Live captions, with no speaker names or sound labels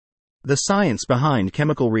The science behind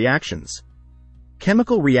chemical reactions.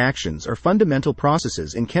 Chemical reactions are fundamental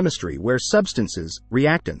processes in chemistry where substances,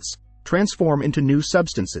 reactants, transform into new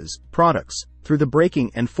substances, products, through the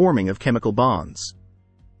breaking and forming of chemical bonds.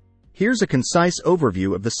 Here's a concise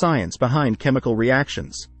overview of the science behind chemical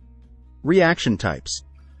reactions. Reaction types.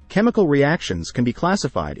 Chemical reactions can be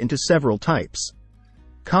classified into several types.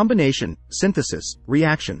 Combination, synthesis,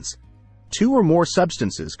 reactions. Two or more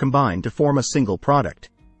substances combine to form a single product.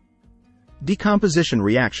 Decomposition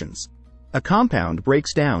reactions. A compound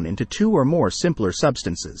breaks down into two or more simpler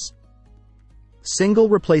substances. Single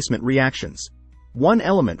replacement reactions. One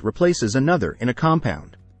element replaces another in a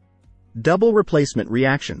compound. Double replacement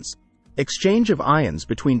reactions. Exchange of ions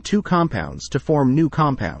between two compounds to form new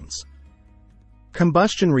compounds.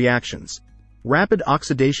 Combustion reactions. Rapid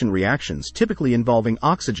oxidation reactions typically involving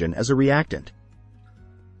oxygen as a reactant.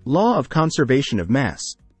 Law of conservation of mass.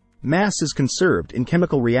 Mass is conserved in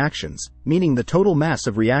chemical reactions, meaning the total mass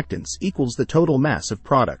of reactants equals the total mass of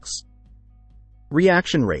products.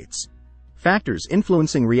 Reaction rates. Factors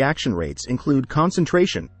influencing reaction rates include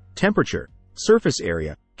concentration, temperature, surface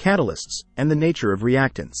area, catalysts, and the nature of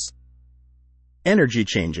reactants. Energy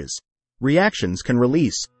changes. Reactions can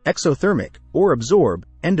release exothermic or absorb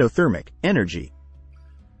endothermic energy.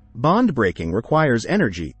 Bond breaking requires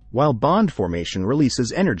energy, while bond formation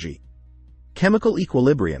releases energy. Chemical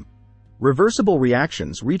equilibrium. Reversible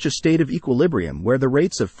reactions reach a state of equilibrium where the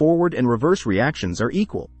rates of forward and reverse reactions are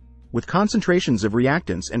equal, with concentrations of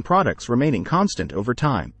reactants and products remaining constant over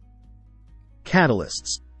time.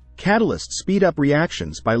 Catalysts. Catalysts speed up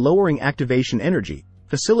reactions by lowering activation energy,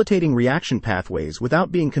 facilitating reaction pathways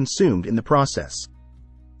without being consumed in the process.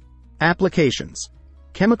 Applications.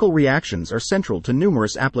 Chemical reactions are central to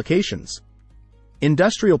numerous applications.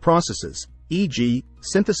 Industrial processes, e.g.,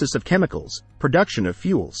 synthesis of chemicals, production of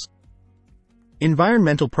fuels.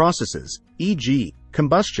 Environmental processes, e.g.,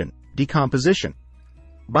 combustion, decomposition.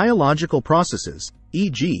 Biological processes,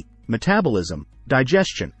 e.g., metabolism,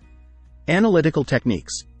 digestion. Analytical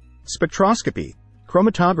techniques. Spectroscopy,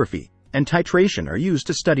 chromatography, and titration are used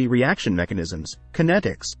to study reaction mechanisms,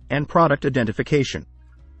 kinetics, and product identification.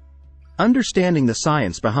 Understanding the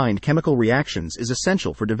science behind chemical reactions is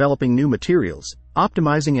essential for developing new materials,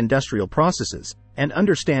 optimizing industrial processes, and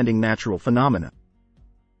understanding natural phenomena.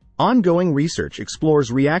 Ongoing research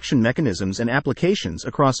explores reaction mechanisms and applications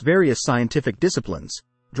across various scientific disciplines,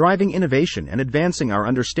 driving innovation and advancing our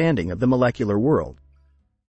understanding of the molecular world.